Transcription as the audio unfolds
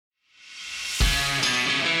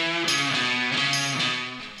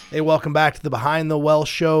Hey, welcome back to the Behind the Well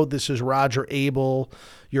Show. This is Roger Abel,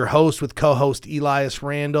 your host with co-host Elias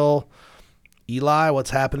Randall. Eli, what's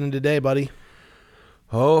happening today, buddy?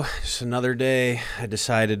 Oh, just another day. I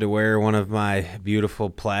decided to wear one of my beautiful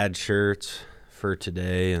plaid shirts for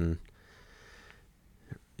today. And,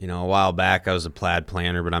 you know, a while back I was a plaid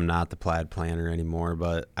planner, but I'm not the plaid planner anymore.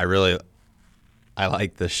 But I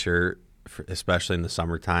like this shirt, especially in the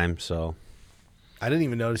summertime, so... I didn't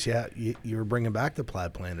even notice you were bringing back the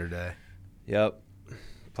Plaid Planner Day. Yep.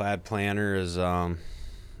 Plaid Planner is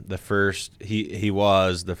the first, he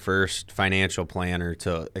was the first financial planner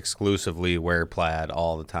to exclusively wear plaid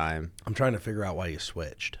all the time. I'm trying to figure out why you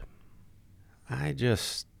switched.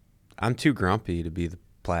 I'm too grumpy to be the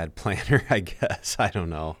plaid planner, I guess. I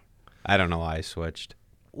don't know why I switched.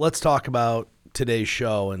 Let's talk about today's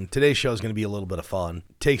show, and today's show is going to be a little bit of fun.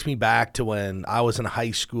 It takes me back to when I was in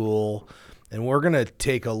high school. And we're going to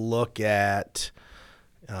take a look at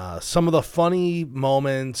some of the funny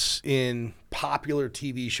moments in popular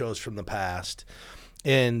TV shows from the past.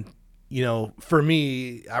 And, you know, for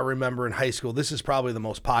me, I remember in high school, this is probably the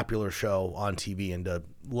most popular show on TV. And to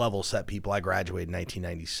level set people, I graduated in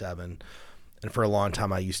 1997. And for a long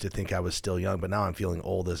time, I used to think I was still young. But now I'm feeling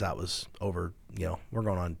old as that was over, we're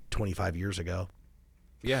going on 25 years ago.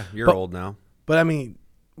 Yeah, you're old now. But, I mean...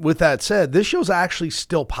 With that said, this show's actually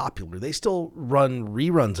still popular. They still run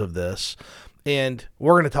reruns of this. And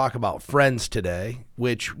we're going to talk about Friends today,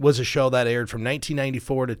 which was a show that aired from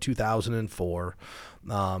 1994 to 2004.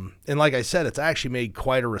 And like I said, it's actually made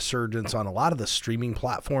quite a resurgence on a lot of the streaming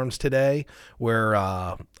platforms today, where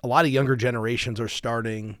a lot of younger generations are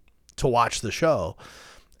starting to watch the show.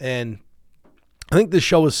 And I think this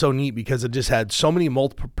show was so neat because it just had so many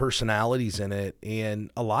multiple personalities in it,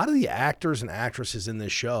 and a lot of the actors and actresses in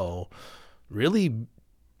this show really,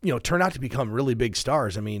 turned out to become really big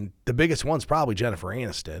stars. I mean, the biggest one's probably Jennifer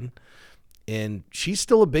Aniston, and she's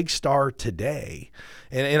still a big star today.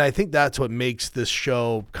 And I think that's what makes this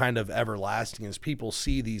show kind of everlasting is people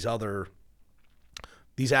see these actors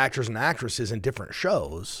and actresses in different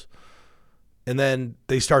shows. And then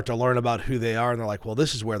they start to learn about who they are, and they're like, well,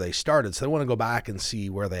 this is where they started. So they want to go back and see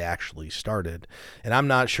where they actually started. And I'm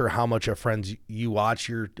not sure how much of Friends you watch.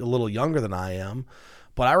 You're a little younger than I am.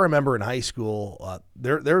 But I remember in high school,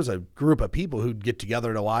 there was a group of people who'd get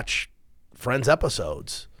together to watch Friends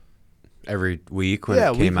episodes. Every week when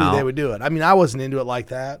it came out? They would do it. I mean, I wasn't into it like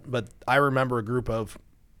that, but I remember a group of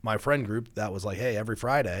my friend group that was like, hey, every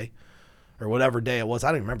Friday or whatever day it was, I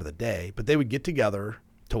don't even remember the day, but they would get together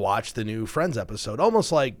to watch the new Friends episode.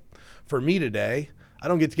 Almost like for me today, I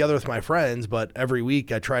don't get together with my friends, but every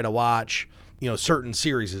week I try to watch, certain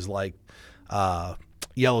series like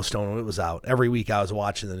Yellowstone when it was out. Every week I was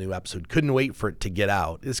watching the new episode. Couldn't wait for it to get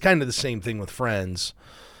out. It's kind of the same thing with Friends,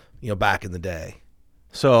 back in the day.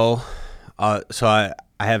 So I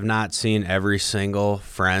have not seen every single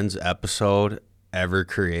Friends episode ever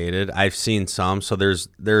created. I've seen some. So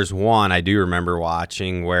there's one I do remember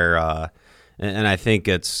watching where and I think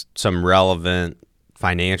it's some relevant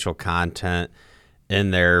financial content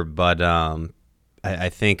in there, but I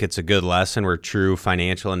think it's a good lesson where true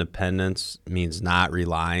financial independence means not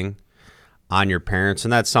relying on your parents.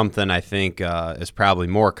 And that's something I think is probably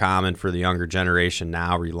more common for the younger generation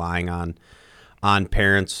now, relying on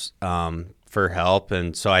parents for help.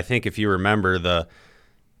 And so I think if you remember the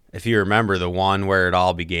one where it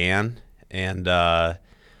all began, and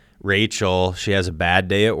Rachel, she has a bad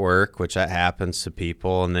day at work, which that happens to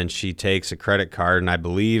people, and then she takes a credit card, and I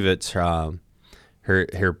believe it's her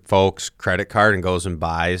folks' credit card, and goes and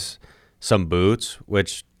buys some boots,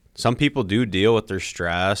 which some people do deal with their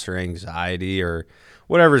stress or anxiety or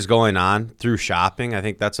whatever's going on through shopping. I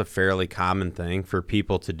think that's a fairly common thing for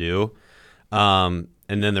people to do. And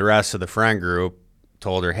then the rest of the friend group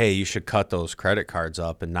told her, hey, you should cut those credit cards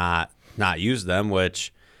up and not use them,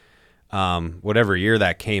 which whatever year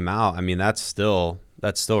that came out, I mean, that's still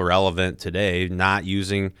relevant today. Not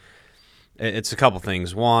using, it's a couple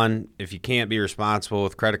things. One, if you can't be responsible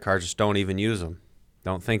with credit cards, just don't even use them.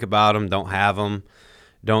 Don't think about them. Don't have them.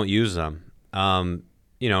 Don't use them. And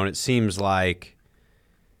it seems like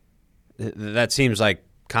that seems like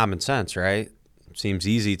common sense, right? Seems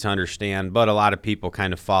easy to understand, but a lot of people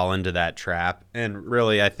kind of fall into that trap. And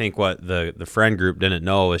really, I think what the friend group didn't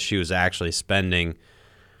know is she was actually spending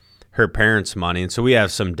her parents' money. And so we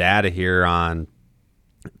have some data here on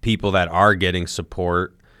people that are getting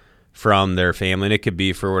support from their family. And it could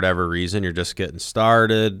be for whatever reason. You're just getting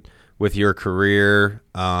started with your career.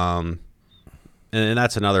 And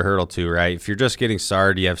that's another hurdle too, right? If you're just getting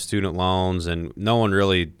started, you have student loans, and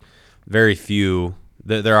very few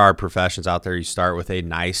there are professions out there. You start with a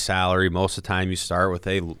nice salary. Most of the time, you start with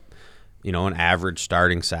an average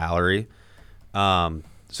starting salary.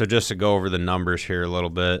 So just to go over the numbers here a little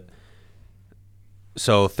bit.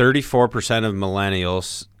 So 34% of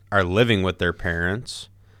millennials are living with their parents,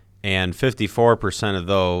 and 54% of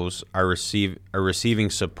those are receiving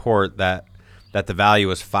support that the value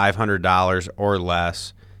is $500 or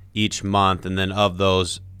less each month. And then of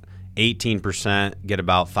those, 18% get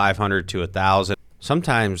about $500 to $1,000.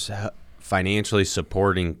 Sometimes financially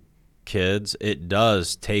supporting kids, it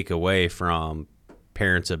does take away from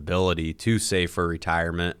parents' ability to save for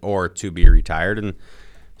retirement or to be retired. And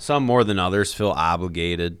some more than others feel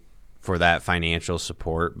obligated for that financial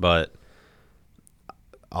support. But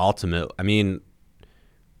ultimately,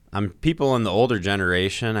 people in the older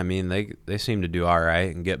generation, they seem to do all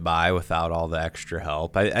right and get by without all the extra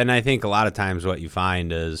help. And I think a lot of times what you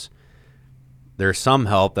find is there's some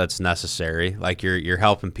help that's necessary, like you're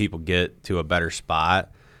helping people get to a better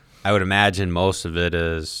spot. I would imagine most of it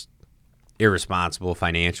is irresponsible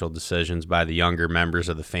financial decisions by the younger members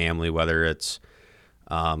of the family, whether it's,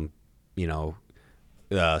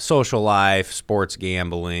 social life, sports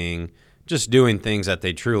gambling, just doing things that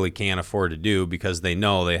they truly can't afford to do because they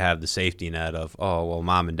know they have the safety net of, oh, well,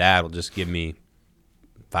 mom and dad will just give me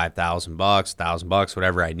 $5,000, $1,000,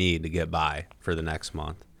 whatever I need to get by for the next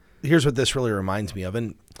month. Here's what this really reminds me of.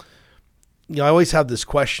 And, I always have this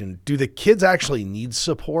question. Do the kids actually need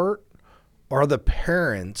support, or are the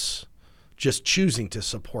parents just choosing to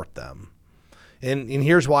support them? And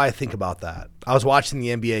here's why I think about that. I was watching the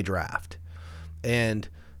NBA draft, and,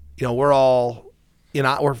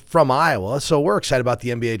 we're from Iowa, so we're excited about the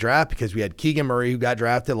NBA draft because we had Keegan Murray, who got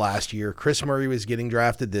drafted last year. Chris Murray was getting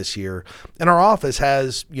drafted this year. And our office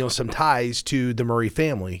has, some ties to the Murray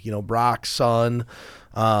family. Brock's son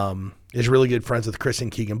is really good friends with Chris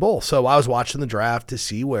and Keegan both. So I was watching the draft to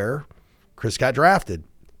see where Chris got drafted.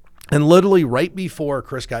 And literally right before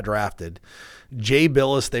Chris got drafted, Jay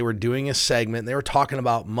Billis, they were doing a segment. They were talking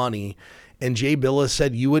about money. And Jay Billis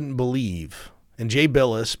said, "You wouldn't believe." And Jay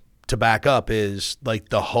Billis, to back up, is like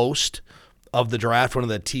the host of the draft, one of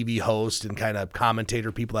the TV hosts and kind of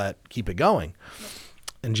commentator people that keep it going.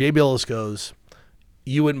 And Jay Billis goes,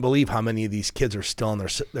 "You wouldn't believe how many of these kids are still on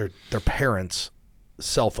their parents'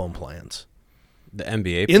 cell phone plans." The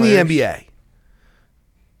NBA in players? the NBA.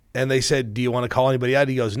 And they said, "Do you want to call anybody out?"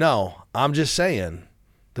 He goes, "No, I'm just saying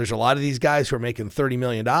there's a lot of these guys who are making $30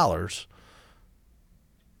 million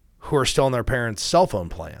who are still on their parents' cell phone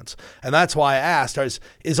plans." And that's why I asked,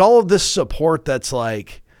 is all of this support that's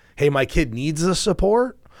like, hey, my kid needs the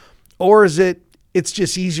support? Or is it's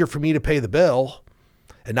just easier for me to pay the bill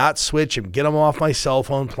and not switch and get them off my cell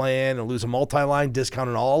phone plan and lose a multi-line discount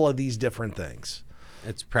and all of these different things?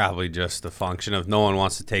 It's probably just a function of no one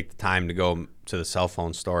wants to take the time to go to the cell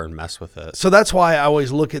phone store and mess with it. So that's why I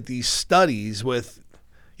always look at these studies with,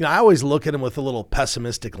 I always look at them with a little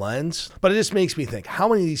pessimistic lens, but it just makes me think, how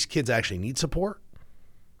many of these kids actually need support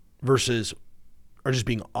versus are just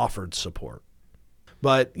being offered support?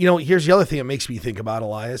 But, here's the other thing that makes me think about,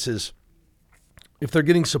 Elias, is if they're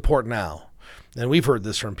getting support now, and we've heard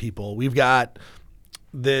this from people, we've got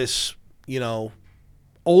this,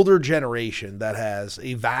 older generation that has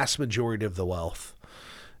a vast majority of the wealth.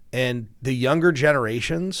 And the younger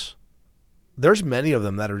generations, there's many of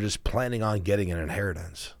them that are just planning on getting an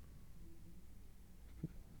inheritance.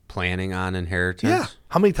 Planning on inheritance? Yeah.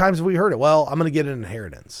 How many times have we heard it? Well, I'm going to get an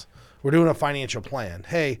inheritance. We're doing a financial plan.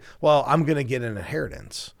 Hey, well, I'm going to get an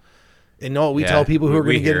inheritance. And know what we tell people who are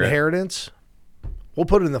going to get an inheritance? We'll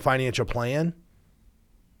put it in the financial plan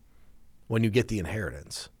when you get the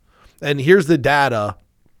inheritance. And here's the data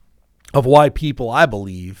of why people, I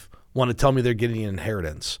believe, want to tell me they're getting an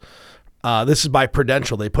inheritance. This is by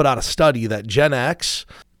Prudential. They put out a study that Gen X,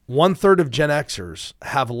 1/3 of Gen Xers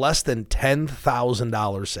have less than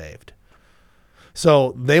 $10,000 saved.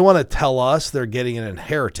 So they want to tell us they're getting an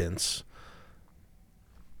inheritance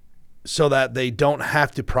so that they don't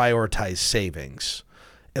have to prioritize savings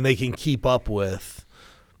and they can keep up with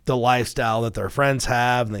the lifestyle that their friends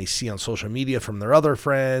have and they see on social media from their other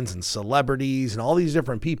friends and celebrities and all these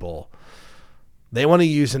different people. They want to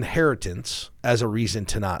use inheritance as a reason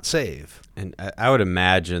to not save. And I would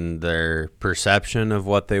imagine their perception of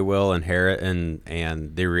what they will inherit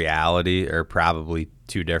and the reality are probably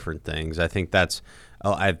two different things. I think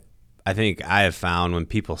I think I have found when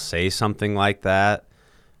people say something like that,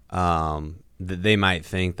 they might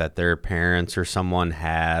think that their parents or someone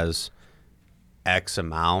has X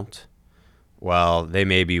amount. Well, they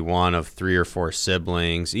may be one of 3 or 4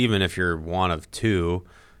 siblings. Even if you're one of 2,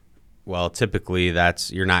 well, typically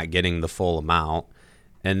you're not getting the full amount.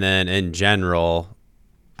 And then in general,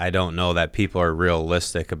 I don't know that people are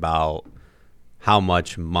realistic about how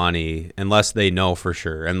much money, unless they know for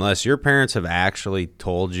sure, unless your parents have actually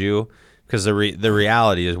told you, because the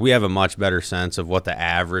reality is we have a much better sense of what the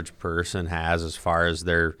average person has as far as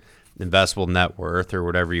their investable net worth or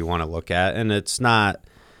whatever you want to look at. And it's not,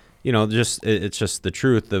 it's just the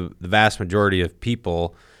truth. The vast majority of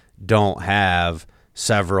people don't have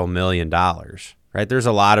several $1 million, right? There's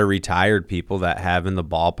a lot of retired people that have in the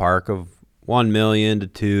ballpark of 1 million to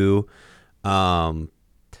 2.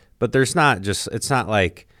 But it's not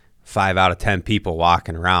like 5 out of 10 people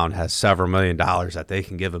walking around has several $1 million that they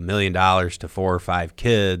can give $1 million to 4 or 5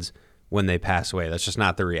 kids when they pass away. That's just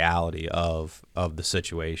not the reality of the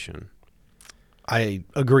situation. I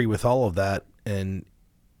agree with all of that. And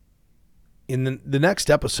in the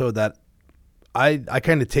next episode that I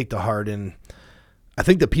kind of take to heart, and I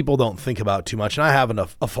think that people don't think about too much, and I have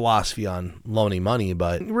a philosophy on loaning money,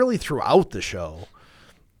 but really throughout the show,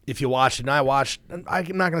 if you watched it, and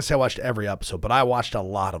I'm not going to say I watched every episode, but I watched a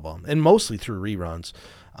lot of them, and mostly through reruns.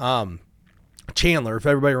 Chandler, if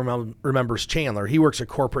everybody remembers Chandler, he works a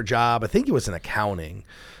corporate job. I think he was in accounting,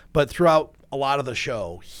 but throughout a lot of the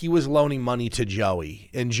show, he was loaning money to Joey,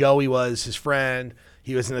 and Joey was his friend.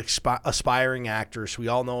 He was an aspiring actor, so we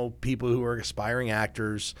all know people who are aspiring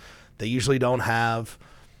actors. They usually don't have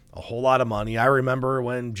a whole lot of money. I remember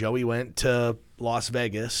when Joey went to Las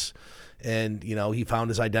Vegas, and, he found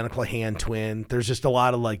his identical hand twin. There's just a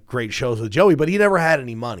lot of great shows with Joey, but he never had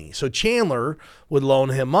any money. So Chandler would loan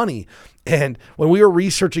him money. And when we were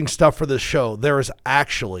researching stuff for this show, there was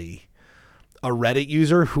actually a Reddit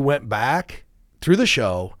user who went back through the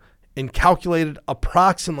show and calculated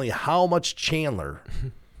approximately how much Chandler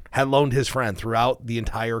had loaned his friend throughout the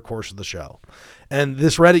entire course of the show. And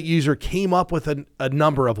this Reddit user came up with a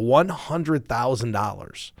number of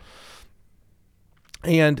 $100,000.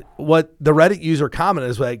 And what the Reddit user commented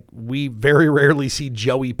is we very rarely see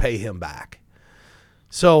Joey pay him back.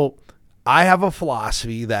 So I have a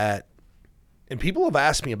philosophy that, and people have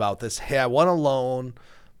asked me about this, hey, I want to loan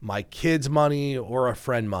my kids money or a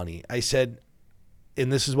friend money. I said,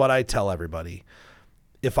 and this is what I tell everybody,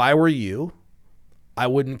 if I were you, I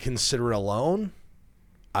wouldn't consider it a loan.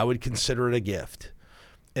 I would consider it a gift.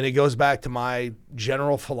 And it goes back to my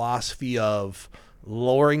general philosophy of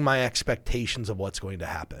lowering my expectations of what's going to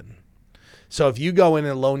happen. So if you go in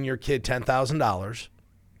and loan your kid $10,000,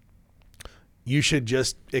 you should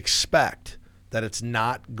just expect that it's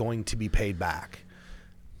not going to be paid back.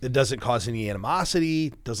 It doesn't cause any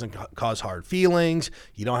animosity, doesn't cause hard feelings.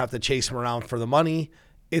 You don't have to chase them around for the money.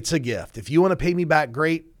 It's a gift. If you want to pay me back,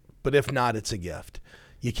 great. But if not, it's a gift.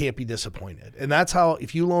 You can't be disappointed. And that's how,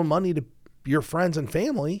 if you loan money to your friends and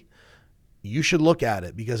family, you should look at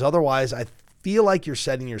it, because otherwise I feel like you're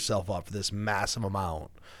setting yourself up for this massive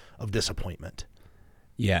amount of disappointment.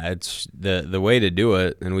 Yeah, it's the way to do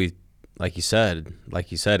it. And we, like you said,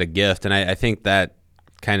 a gift. And I think that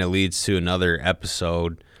kind of leads to another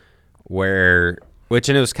episode and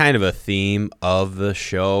it was kind of a theme of the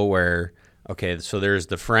show where, okay, so there's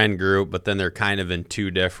the friend group, but then they're kind of in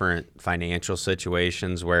two different financial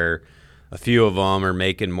situations where a few of them are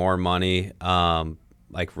making more money. I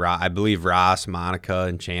believe Ross, Monica,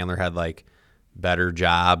 and Chandler had better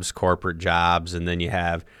jobs, corporate jobs, and then you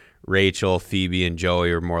have Rachel, Phoebe, and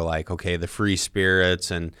Joey are more okay, the free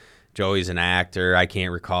spirits, and Joey's an actor. I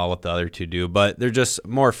can't recall what the other two do, but they're just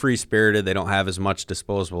more free-spirited. They don't have as much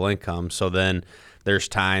disposable income. So then there's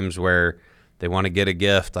times where they want to get a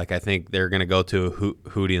gift. I think they're going to go to a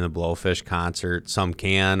Hootie and the Blowfish concert. Some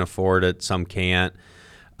can afford it, some can't.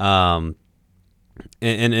 And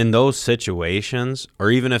in those situations, or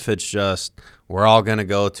even if it's just we're all going to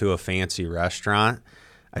go to a fancy restaurant,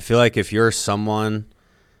 I feel like if you're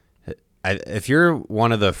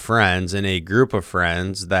one of the friends in a group of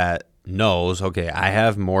friends that knows, okay, I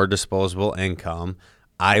have more disposable income,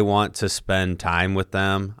 I want to spend time with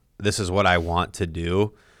them, this is what I want to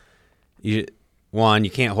do. You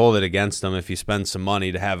can't hold it against them if you spend some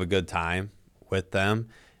money to have a good time with them.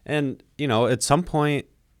 And, at some point,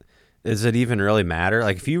 does it even really matter?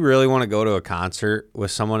 If you really want to go to a concert with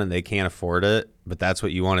someone and they can't afford it, but that's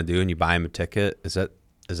what you want to do and you buy them a ticket, is that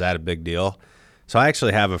a big deal? So I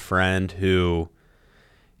actually have a friend who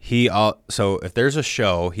so if there's a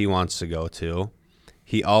show he wants to go to,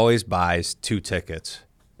 he always buys 2 tickets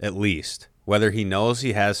at least, whether he knows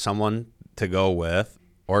he has someone to go with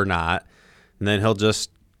or not. And then he'll just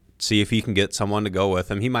see if he can get someone to go with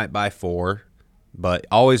him. He might buy 4, but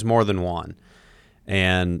always more than 1.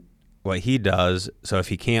 And what he does, so if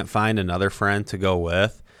he can't find another friend to go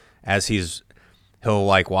with, he'll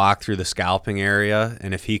walk through the scalping area,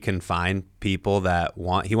 and if he can find people that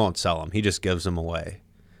he won't sell them. He just gives them away.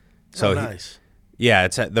 So nice. Yeah,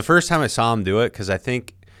 it's the first time I saw him do it, because I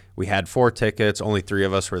think we had 4 tickets, only 3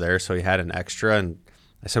 of us were there, so he had an extra. And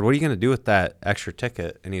I said, "What are you going to do with that extra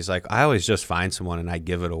ticket?" And he's like, "I always just find someone and I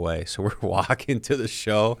give it away." So we're walking to the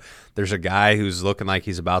show. There's a guy who's looking like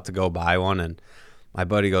he's about to go buy one, and my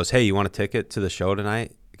buddy goes, "Hey, you want a ticket to the show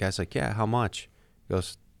tonight?" The guy's like, "Yeah, how much?" He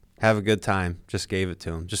goes, "Have a good time." Just gave it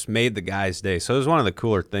to him. Just made the guy's day. So it was one of the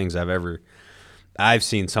cooler things I've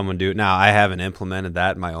seen someone do. Now, I haven't implemented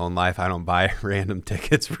that in my own life. I don't buy random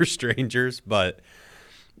tickets for strangers, but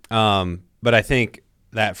I think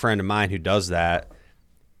that friend of mine who does that,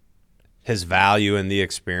 his value in the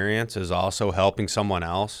experience is also helping someone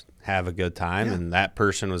else have a good time. Yeah. And that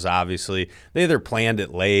person was obviously, they either planned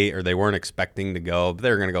it late or they weren't expecting to go, but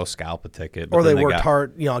they were going to go scalp a ticket. Or they worked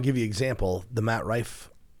hard. I'll give you an example. The Matt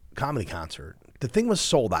Rife comedy concert. The thing was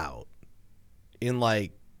sold out in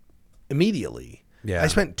immediately. Yeah. I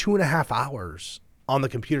spent 2.5 hours on the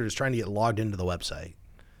computer just trying to get logged into the website.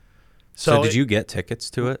 So did you get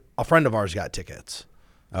tickets to it? A friend of ours got tickets.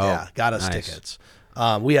 Oh, yeah, got us tickets.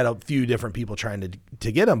 We had a few different people trying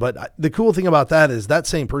to get them. But the cool thing about that is that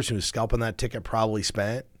same person who's scalping that ticket probably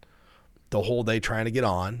spent the whole day trying to get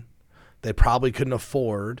on. They probably couldn't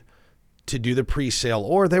afford to do the pre-sale,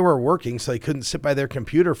 or they were working, so they couldn't sit by their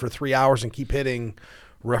computer for 3 hours and keep hitting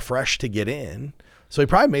refresh to get in. So he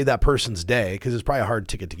probably made that person's day, because it's probably a hard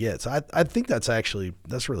ticket to get. So I think that's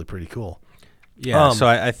really pretty cool. Yeah. So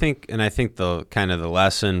I think the kind of the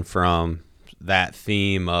lesson from that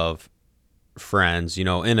theme of friends,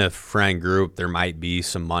 in a friend group, there might be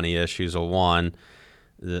some money issues.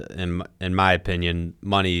 In my opinion,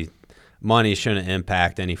 money shouldn't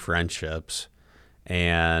impact any friendships.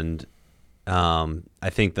 And I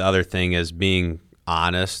think the other thing is being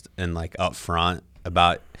honest and upfront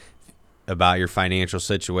about your financial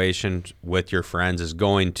situation with your friends is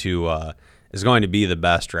going to be the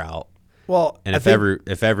best route. Well, and if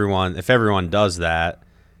everyone does that,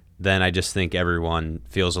 then I just think everyone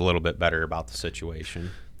feels a little bit better about the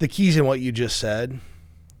situation. The key's in what you just said.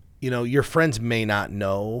 Your friends may not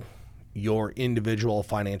know your individual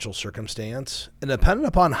financial circumstance, and depending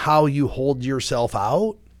upon how you hold yourself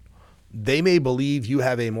out, they may believe you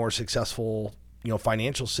have a more successful,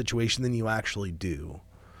 financial situation than you actually do.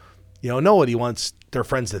 Nobody wants their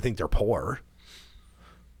friends to think they're poor.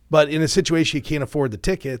 But in a situation you can't afford the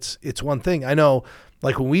tickets, it's one thing. I know,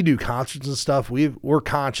 when we do concerts and stuff, we're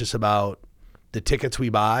conscious about the tickets we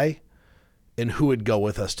buy and who would go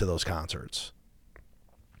with us to those concerts.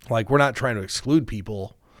 We're not trying to exclude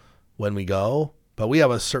people when we go, but we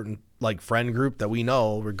have a certain friend group that we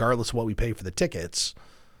know, regardless of what we pay for the tickets,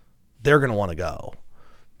 they're going to want to go.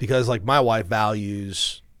 Because my wife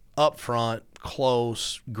values upfront,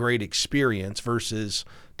 close, great experience versus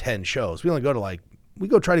 10 shows. We only go to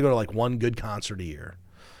try to go to one good concert a year.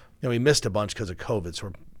 We missed a bunch because of COVID, so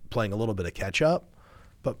we're playing a little bit of catch up.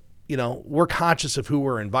 But, we're conscious of who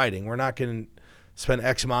we're inviting. We're not going to spend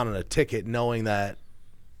X amount on a ticket knowing that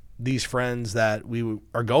these friends that we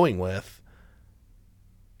are going with,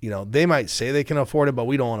 they might say they can afford it, but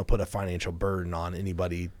we don't want to put a financial burden on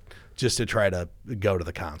anybody just to try to go to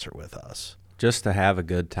the concert with us. Just to have a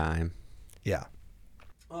good time. Yeah.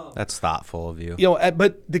 That's thoughtful of you.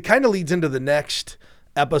 But it kind of leads into the next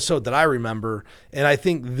episode that I remember, and I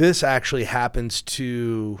think this actually happens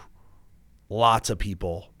to lots of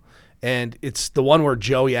people, and it's the one where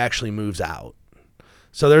Joey actually moves out.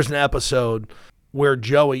 So there's an episode where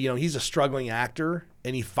Joey, he's a struggling actor,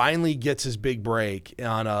 and he finally gets his big break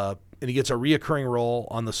and he gets a reoccurring role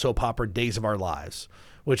on the soap opera Days of Our Lives,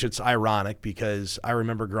 which it's ironic because I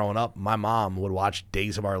remember growing up, my mom would watch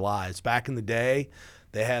Days of Our Lives. Back in the day,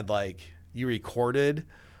 they had you recorded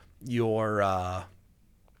your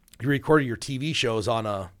TV shows on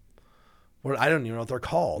I don't even know what they're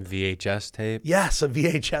called. VHS tape? Yes, a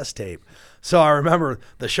VHS tape. So I remember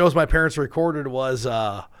the shows my parents recorded was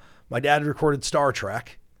my dad recorded Star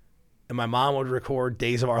Trek, and my mom would record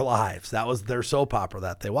Days of Our Lives. That was their soap opera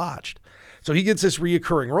that they watched. So he gets this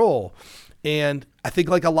reoccurring role. And I think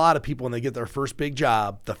a lot of people, when they get their first big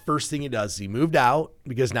job, the first thing he does is he moved out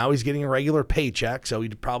because now he's getting a regular paycheck. So he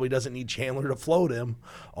probably doesn't need Chandler to float him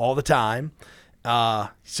all the time. So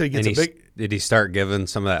he gets Did he start giving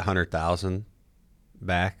some of that 100,000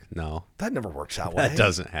 back? No. That never works out. That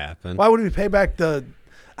doesn't happen. Why would he pay back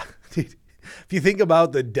if you think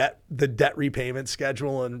about the debt repayment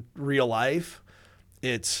schedule in real life,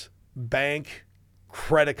 it's bank,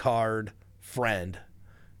 credit card, friend.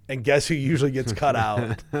 And guess who usually gets cut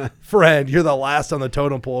out? Friend. You're the last on the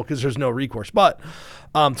totem pole because there's no recourse. But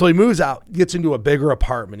so he moves out, gets into a bigger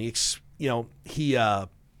apartment. He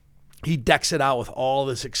decks it out with all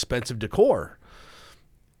this expensive decor.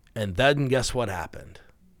 And then guess what happened?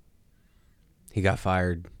 He got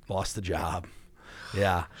fired. Lost the job.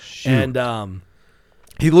 Yeah. Shoot. And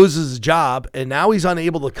he loses his job, and now he's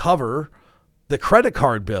unable to cover the credit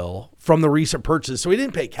card bill from the recent purchase. So he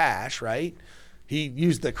didn't pay cash, right? He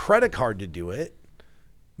used the credit card to do it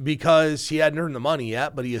because he hadn't earned the money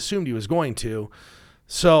yet, but he assumed he was going to.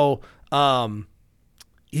 So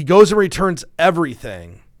he goes and returns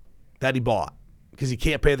everything that he bought because he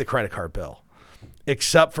can't pay the credit card bill,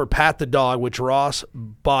 except for Pat the dog, which Ross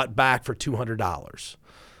bought back for $200.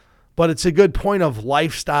 But it's a good point of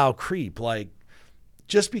lifestyle creep. Like,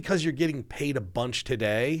 just because you're getting paid a bunch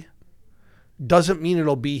today doesn't mean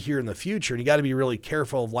it'll be here in the future. And you got to be really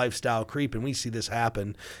careful of lifestyle creep. And we see this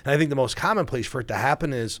happen. And I think the most common place for it to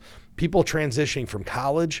happen is people transitioning from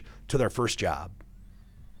college to their first job.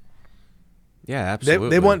 Yeah, absolutely.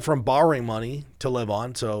 They went from borrowing money to live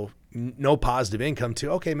on, so no positive income,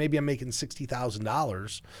 to, okay, maybe I'm making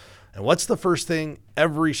 $60,000. And what's the first thing not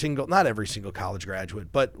every single college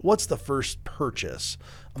graduate, but what's the first purchase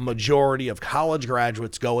a majority of college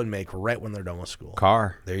graduates go and make right when they're done with school?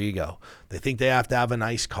 Car. There you go. They think they have to have a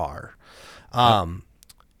nice car.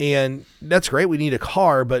 And that's great. We need a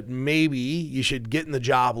car, but maybe you should get in the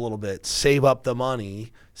job a little bit, save up the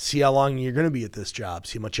money, see how long you're going to be at this job,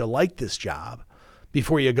 see how much you like this job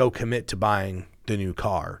before you go commit to buying the new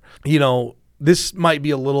car. You know, this might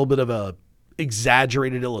be a little bit of a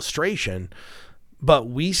exaggerated illustration, but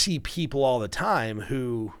we see people all the time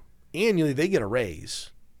who annually they get a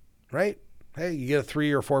raise, right? Hey, you get a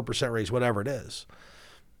 3 or 4% raise, whatever it is.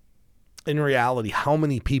 In reality, how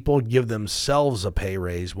many people give themselves a pay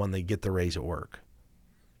raise when they get the raise at work?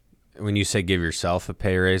 When you say give yourself a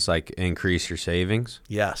pay raise, like increase your savings?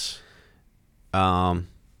 Yes.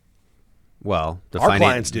 Well, our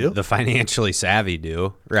clients do. The financially savvy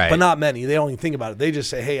do, right? But not many. They don't even think about it. They just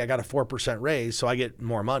say, hey, I got a 4% raise, so I get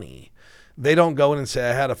more money. They don't go in and say,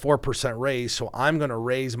 I had a 4% raise, so I'm going to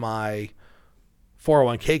raise my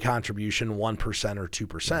 401k contribution 1% or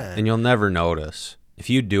 2%. And you'll never notice. If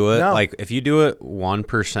you do it, if you do it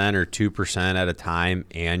 1% or 2% at a time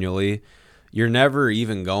annually, you're never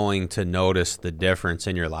even going to notice the difference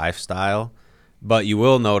in your lifestyle. But you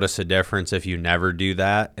will notice a difference if you never do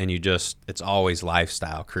that, and it's always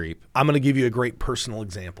lifestyle creep. I'm going to give you a great personal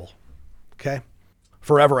example, okay?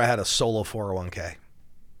 Forever I had a solo 401k.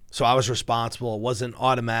 So I was responsible. It wasn't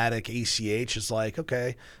automatic ACH. It's like,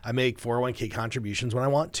 okay, I make 401k contributions when I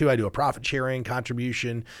want to. I do a profit sharing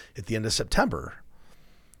contribution at the end of September.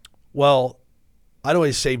 Well, I'd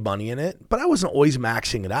always save money in it, but I wasn't always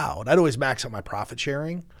maxing it out. I'd always max out my profit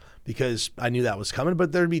sharing because I knew that was coming.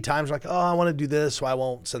 But there'd be times like, oh, I want to do this, so I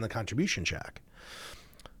won't send the contribution check.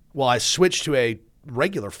 Well, I switched to a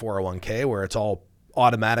regular 401k where it's all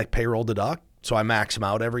automatic payroll deduct. So I max them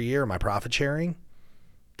out every year, my profit sharing.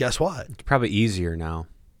 Guess what? It's probably easier now.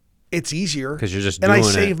 It's easier because you're just doing it. And I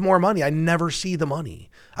save more money. I never see the money.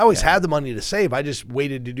 I always had the money to save. I just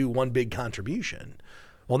waited to do one big contribution.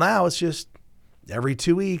 Well, now it's just every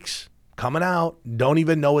 2 weeks coming out. Don't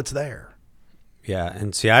even know it's there. Yeah.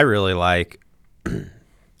 And see, I really like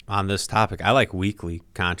on this topic, I like weekly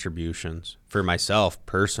contributions for myself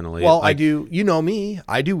personally. Well, like, I do. You know me.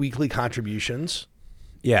 I do weekly contributions.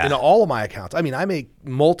 Yeah. In all of my accounts. I mean, I make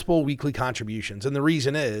multiple weekly contributions. And the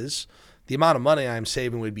reason is the amount of money I'm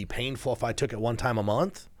saving would be painful if I took it one time a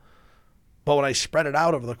month. But when I spread it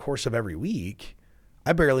out over the course of every week,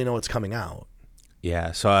 I barely know what's coming out.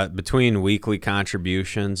 Yeah. So between weekly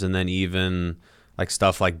contributions and then even like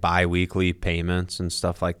stuff like bi-weekly payments and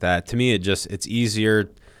stuff like that, to me, it's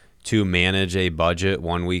easier to manage a budget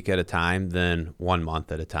 1 week at a time than 1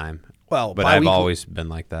 month at a time. Well, but I've always been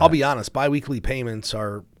like that. I'll be honest, biweekly payments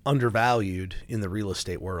are undervalued in the real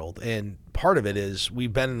estate world. And part of it is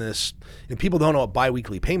we've been in this, and people don't know what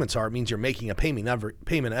biweekly payments are. It means you're making a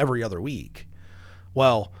payment every other week.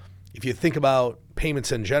 Well, if you think about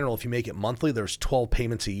payments in general, if you make it monthly, there's 12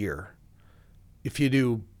 payments a year. If you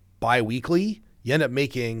do biweekly, you end up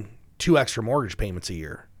making 2 extra mortgage payments a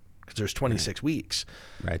year because there's 26 weeks.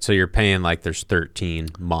 Right. So you're paying like there's 13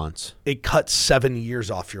 months. It cuts 7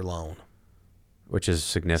 years off your loan. Which is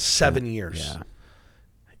significant. 7 years. Yeah.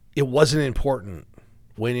 It wasn't important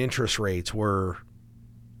when interest rates were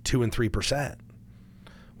 2 and 3%.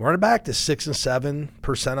 We're back to 6 and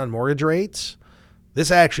 7% on mortgage rates.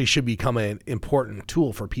 This actually should become an important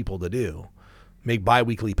tool for people to do. Make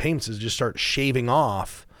biweekly payments is just start shaving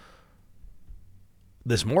off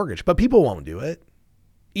this mortgage. But people won't do it,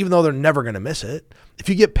 even though they're never going to miss it. If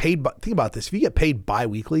you get paid, think about this. If you get paid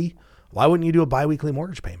biweekly, why wouldn't you do a biweekly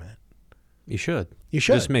mortgage payment? You should. You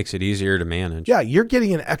should. It just makes it easier to manage. Yeah, you're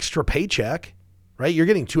getting an extra paycheck, right? You're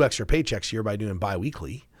getting 2 extra paychecks a year by doing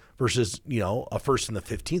biweekly versus, a first and the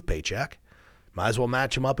 15th paycheck. Might as well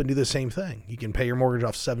match them up and do the same thing. You can pay your mortgage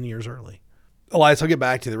off 7 years early. Elias, I'll get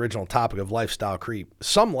back to the original topic of lifestyle creep.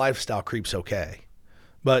 Some lifestyle creep's okay,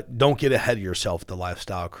 but don't get ahead of yourself with the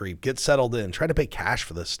lifestyle creep. Get settled in. Try to pay cash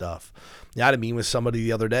for this stuff. I had a meeting with somebody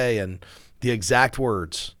the other day, and the exact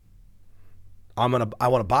words, I want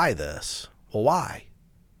to buy this. Well, why?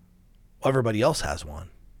 Well, everybody else has one.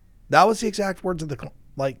 That was the exact words of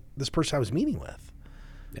this person I was meeting with.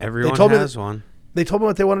 Everyone has one. They told me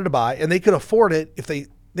what they wanted to buy, and they could afford it if they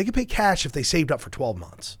could pay cash if they saved up for 12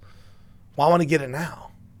 months. Well, I want to get it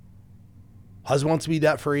now. Husband wants to be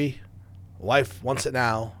debt-free. Wife wants it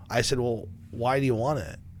now. I said, well, why do you want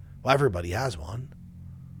it? Well, everybody has one.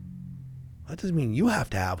 That doesn't mean you have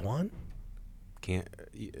to have one.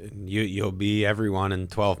 You'll be everyone in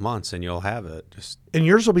 12 months, and you'll have it. And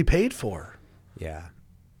yours will be paid for. Yeah.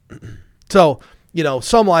 So,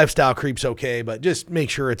 some lifestyle creep's okay, but just make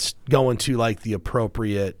sure it's going to the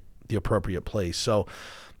appropriate place. So,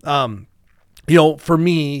 for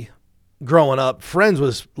me, growing up, Friends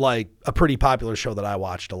was a pretty popular show that I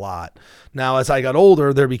watched a lot. Now, as I got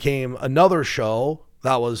older, there became another show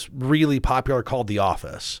that was really popular called The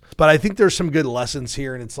Office. But I think there's some good lessons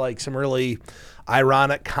here, and it's some really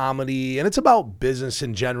ironic comedy, and it's about business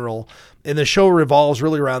in general. And the show revolves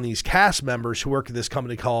really around these cast members who work at this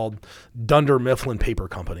company called Dunder Mifflin Paper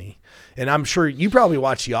Company. And I'm sure you probably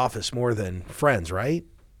watch The Office more than Friends, right?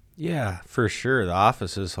 Yeah, for sure. The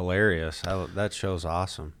Office is hilarious. That show's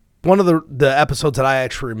awesome. One of the episodes that I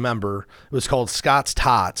actually remember was called Scott's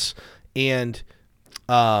Tots, and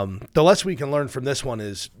the lesson we can learn from this one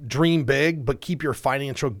is dream big, but keep your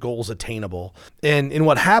financial goals attainable. And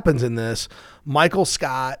what happens in this, Michael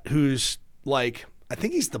Scott, who's I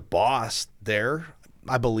think he's the boss there,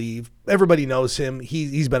 I believe. Everybody knows him.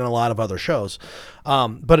 He's been in a lot of other shows.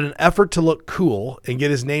 But in an effort to look cool and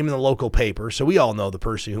get his name in the local paper, so we all know the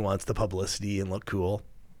person who wants the publicity and look cool,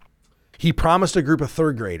 he promised a group of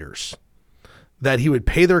third graders that he would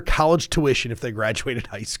pay their college tuition if they graduated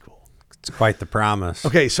high school. It's quite the promise.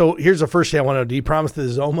 Okay, so here's the first thing I want to know. Did he promise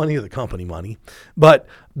his own money or the company money? But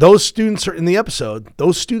those students are in the episode.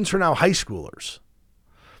 Those students are now high schoolers.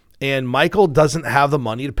 And Michael doesn't have the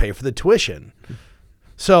money to pay for the tuition.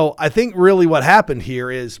 So I think really what happened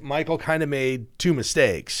here is Michael kind of made two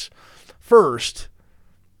mistakes. First,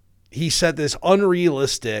 he set this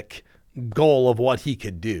unrealistic goal of what he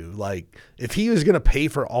could do. If he was going to pay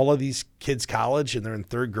for all of these kids' college and they're in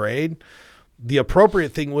third grade, the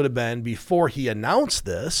appropriate thing would have been, before he announced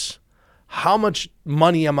this, how much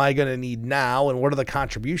money am I going to need now, and what are the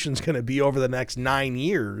contributions going to be over the next 9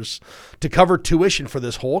 years to cover tuition for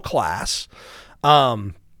this whole class,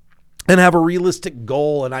 and have a realistic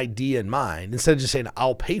goal and idea in mind, instead of just saying,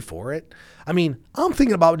 I'll pay for it. I mean, I'm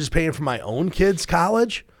thinking about just paying for my own kids'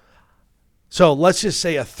 college. So let's just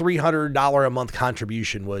say a $300 a month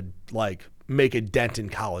contribution would make a dent in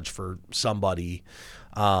college for somebody,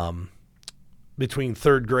 between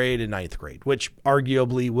third grade and ninth grade, which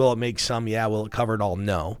arguably, will it make some? Yeah. Will it cover it all?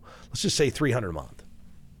 No. Let's just say $300 a month.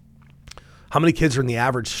 How many kids are in the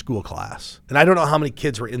average school class? And I don't know how many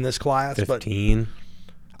kids were in this class, 15. But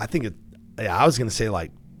I think I was going to say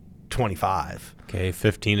 25. Okay,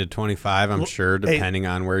 15 to 25, I'm sure, depending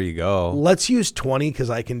on where you go. Let's use 20 because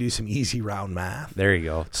I can do some easy round math. There you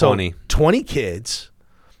go, 20. So 20 kids,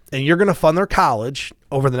 and you're going to fund their college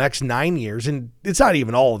over the next 9 years, and it's not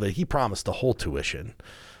even all of it. He promised the whole tuition.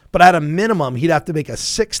 But at a minimum, he'd have to make a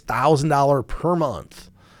 $6,000 per month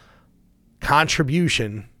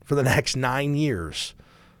contribution for the next 9 years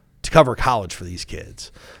to cover college for these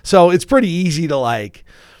kids. So it's pretty easy to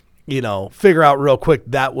figure out real quick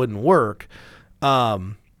that wouldn't work.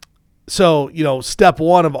 So, step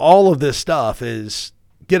one of all of this stuff is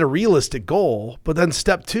get a realistic goal, but then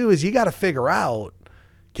step two is you got to figure out,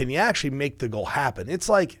 can you actually make the goal happen? It's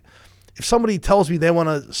like if somebody tells me they want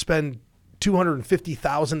to spend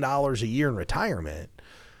 $250,000 a year in retirement,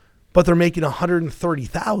 but they're making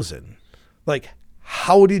 $130,000.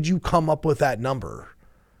 How did you come up with that number?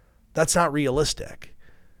 That's not realistic.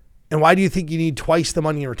 And why do you think you need twice the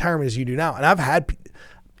money in retirement as you do now? And I've had,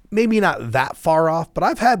 maybe not that far off, but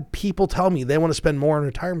I've had people tell me they want to spend more in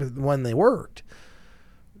retirement than when they worked.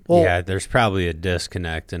 Well, yeah, there's probably a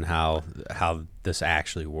disconnect in how this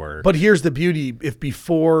actually works. But here's the beauty. If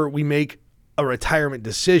before we make a retirement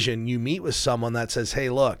decision, you meet with someone that says, hey,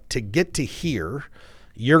 look, to get to here,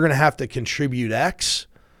 you're going to have to contribute X.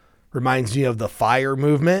 Reminds me of the FIRE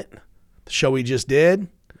movement, the show we just did.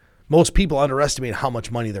 Most people underestimate how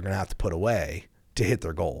much money they're going to have to put away to hit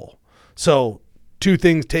their goal. So two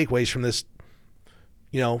takeaways from this,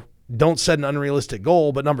 don't set an unrealistic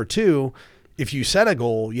goal. But number two, if you set a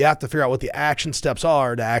goal, you have to figure out what the action steps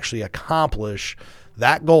are to actually accomplish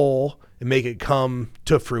that goal and make it come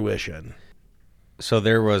to fruition. So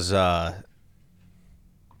there was,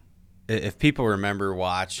 if people remember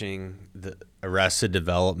watching the Arrested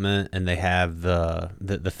Development, and they have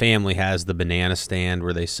the family has the banana stand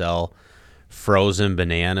where they sell frozen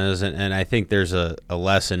bananas, and I think there's a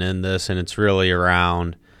lesson in this, and it's really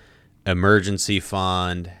around emergency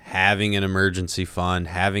fund, having an emergency fund,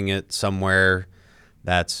 having it somewhere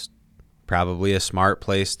that's probably a smart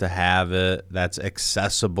place to have it, that's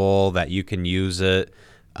accessible, that you can use it,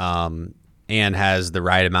 and has the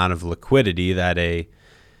right amount of liquidity that an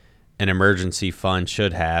emergency fund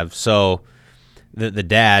should have. So the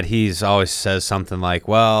dad, he's always says something like,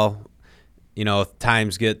 well, you know, if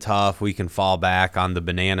times get tough, we can fall back on the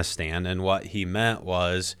banana stand. And what he meant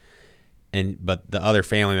was, but the other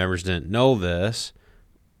family members didn't know this,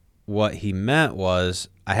 what he meant was,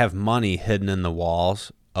 I have money hidden in the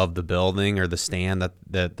walls of the building or the stand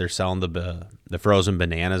that they're selling the frozen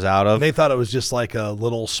bananas out of. They thought it was just like a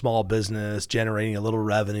little small business generating a little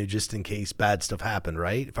revenue just in case bad stuff happened,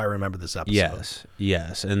 right? If I remember this episode.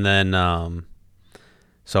 Yes. And then,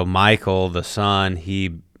 so Michael, the son,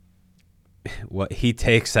 what he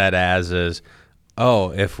takes that as is,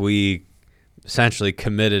 if we essentially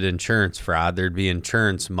committed insurance fraud, there'd be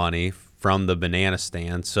insurance money from the banana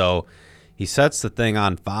stand. So he sets the thing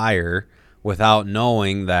on fire without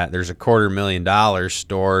knowing that there's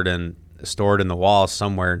 $250,000 stored in the wall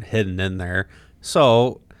somewhere and hidden in there.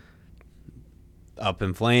 So up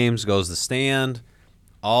in flames goes the stand,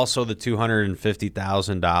 also the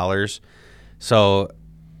 $250,000. So,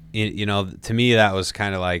 you know, to me, that was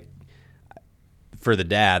kind of like, for the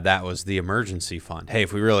dad, that was the emergency fund. Hey,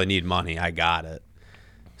 if we really need money, I got it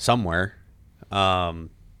somewhere.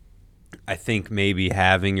 I think maybe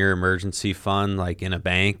having your emergency fund like in a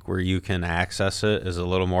bank where you can access it is a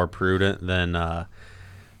little more prudent than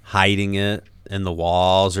hiding it in the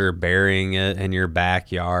walls or burying it in your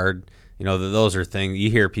backyard. You know, those are things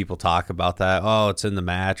you hear people talk about that. Oh, it's in the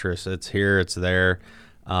mattress. It's here. It's there.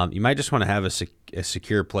 You might just want to have a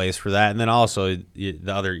secure place for that. And then also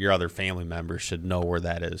your other family members should know where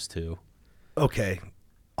that is too. Okay.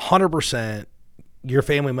 100%. Your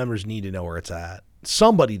family members need to know where it's at.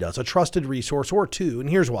 Somebody does, a trusted resource or two. And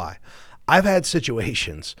here's why. I've had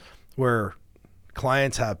situations where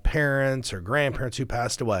clients have parents or grandparents who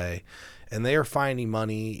passed away, and they are finding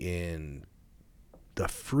money in the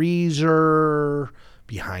freezer,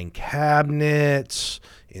 behind cabinets,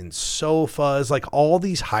 in sofas, like all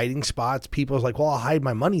these hiding spots. People are like, well, I'll hide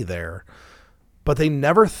my money there. But they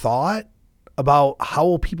never thought about how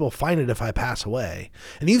will people find it if I pass away.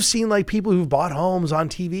 And you've seen like people who've bought homes on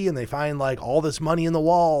TV and they find like all this money in the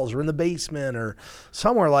walls or in the basement or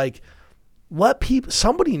somewhere. Like, let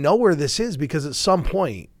somebody know where this is, because at some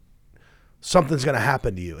point something's going to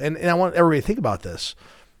happen to you. And I want everybody to think about this.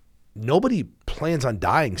 Nobody plans on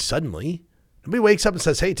dying suddenly. Nobody wakes up and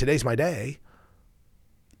says, hey, today's my day.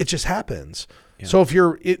 It just happens. Yeah. So if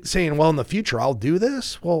you're saying, well, in the future, I'll do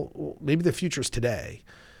this. Well, maybe the future's today.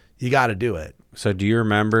 You got to do it. So do you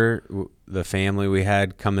remember the family we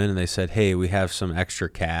had come in and they said, hey, we have some extra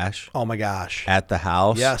cash. Oh my gosh. At the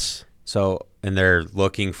house. Yes. So, and they're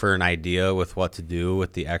looking for an idea with what to do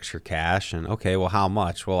with the extra cash. And okay, well, how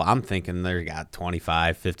much? Well, I'm thinking they got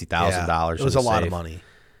 $25,000, $50,000. It was a lot of money.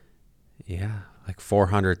 Yeah. Like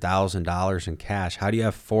 $400,000 in cash. How do you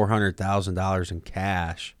have $400,000 in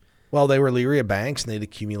cash? Well, they were leery of banks and they'd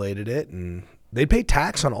accumulated it, and they'd pay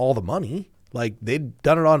tax on all the money. Like, they'd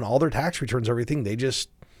done it on all their tax returns, everything. They just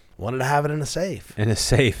wanted to have it in a safe. In a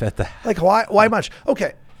safe at the... Like, why much?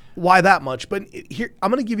 Okay, why that much? But here,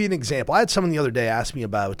 I'm going to give you an example. I had someone the other day ask me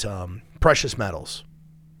about precious metals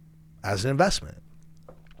as an investment.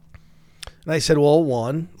 And I said, well,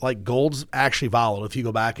 one, like gold's actually volatile. If you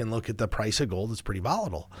go back and look at the price of gold, it's pretty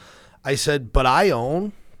volatile. I said, but I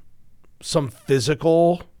own some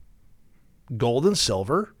physical gold and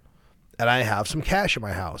silver, and I have some cash in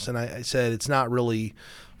my house. And I said, it's not really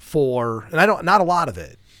not a lot of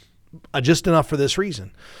it, just enough for this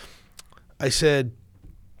reason. I said,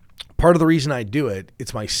 part of the reason I do it,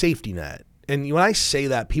 it's my safety net. And when I say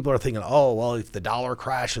that, people are thinking, oh, well, if the dollar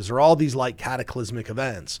crashes or all these like cataclysmic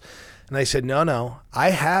events. And I said, no, I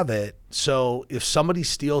have it. So if somebody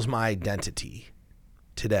steals my identity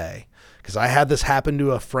today, because I had this happen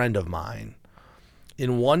to a friend of mine,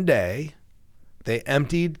 in one day, they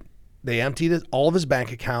emptied all of his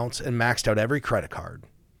bank accounts and maxed out every credit card.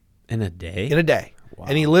 In a day? In a day. Wow.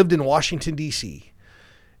 And he lived in Washington, D.C.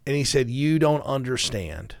 And he said, you don't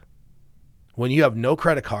understand. When you have no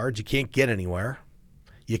credit cards, you can't get anywhere.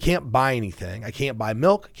 You can't buy anything. I can't buy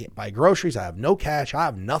milk. I can't buy groceries. I have no cash. I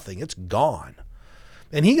have nothing. It's gone.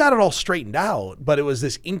 And he got it all straightened out, but it was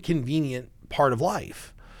this inconvenient part of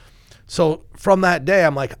life. So from that day,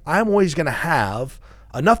 I'm like, I'm always going to have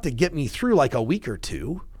enough to get me through like a week or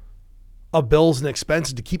two of bills and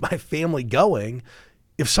expenses to keep my family going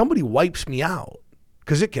if somebody wipes me out,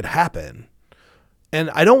 because it could happen. And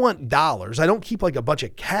I don't want dollars. I don't keep like a bunch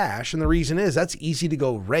of cash. And the reason is that's easy to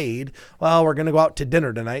go raid. Well, we're going to go out to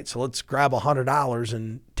dinner tonight, so let's grab $100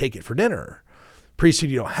 and take it for dinner. Pretty soon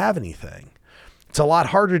you don't have anything. It's a lot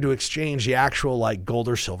harder to exchange the actual like gold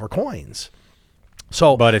or silver coins.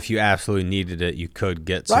 So, but if you absolutely needed it, you could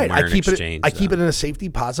get somewhere in exchange. I keep it in a safety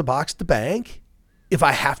deposit box at the bank. If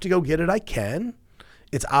I have to go get it, I can.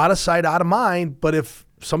 It's out of sight, out of mind. But if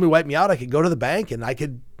somebody wiped me out, I could go to the bank and I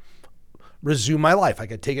could resume my life. I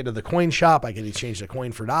could take it to the coin shop. I could exchange the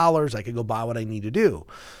coin for dollars. I could go buy what I need to do.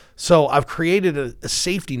 So I've created a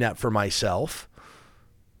safety net for myself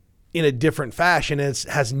in a different fashion. It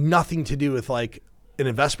has nothing to do with like an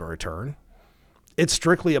investment return. It's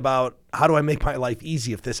strictly about how do I make my life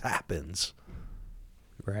easy if this happens?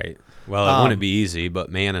 Right. Well, it wouldn't be easy, but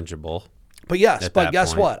manageable. But yes, but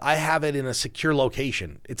guess what? I have it in a secure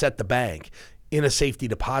location. It's at the bank in a safety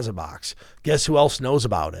deposit box. Guess who else knows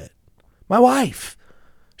about it? My wife.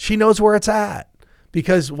 She knows where it's at.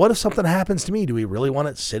 Because what if something happens to me? Do we really want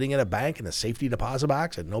it sitting in a bank in a safety deposit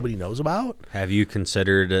box that nobody knows about? Have you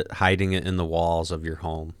considered hiding it in the walls of your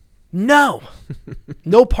home? No.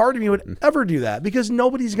 No part of me would ever do that because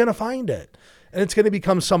nobody's going to find it. And it's going to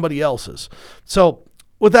become somebody else's. So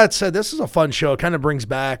with that said, this is a fun show. It kind of brings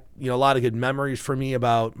back, a lot of good memories for me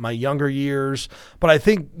about my younger years. But I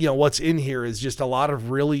think, what's in here is just a lot of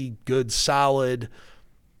really good, solid,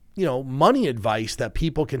 money advice that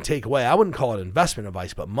people can take away. I wouldn't call it investment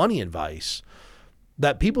advice, but money advice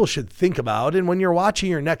that people should think about. And when you're watching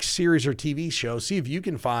your next series or TV show, see if you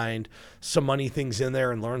can find some money things in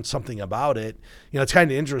there and learn something about it. It's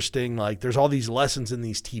kind of interesting. Like there's all these lessons in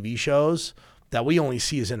these TV shows that we only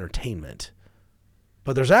see as entertainment,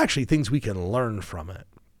 but there's actually things we can learn from it.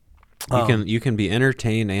 You can be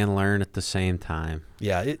entertained and learn at the same time.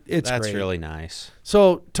 Yeah, that's great. Really nice.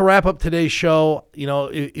 So to wrap up today's show,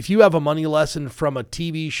 if you have a money lesson from a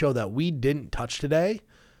TV show that we didn't touch today,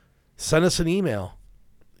 send us an email.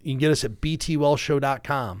 You can get us at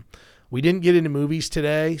btwellshow.com. We didn't get into movies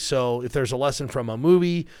today, so if there's a lesson from a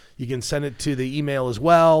movie, you can send it to the email as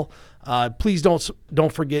well. Please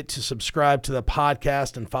don't forget to subscribe to the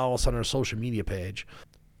podcast and follow us on our social media page.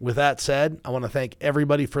 With that said, I want to thank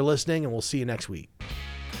everybody for listening, and we'll see you next week.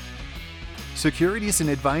 Securities and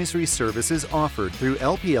advisory services offered through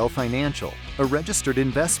LPL Financial, a registered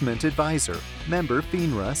investment advisor, member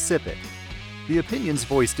FINRA SIPC. The opinions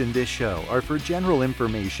voiced in this show are for general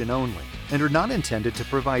information only and are not intended to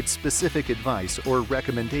provide specific advice or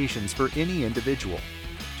recommendations for any individual.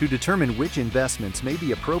 To determine which investments may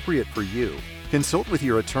be appropriate for you, consult with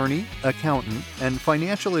your attorney, accountant, and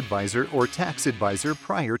financial advisor or tax advisor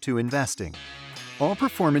prior to investing. All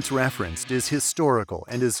performance referenced is historical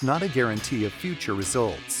and is not a guarantee of future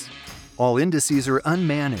results. All indices are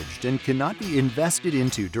unmanaged and cannot be invested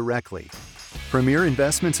into directly. Premier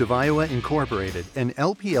Investments of Iowa Incorporated and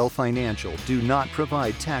LPL Financial do not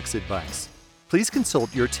provide tax advice. Please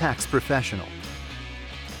consult your tax professional.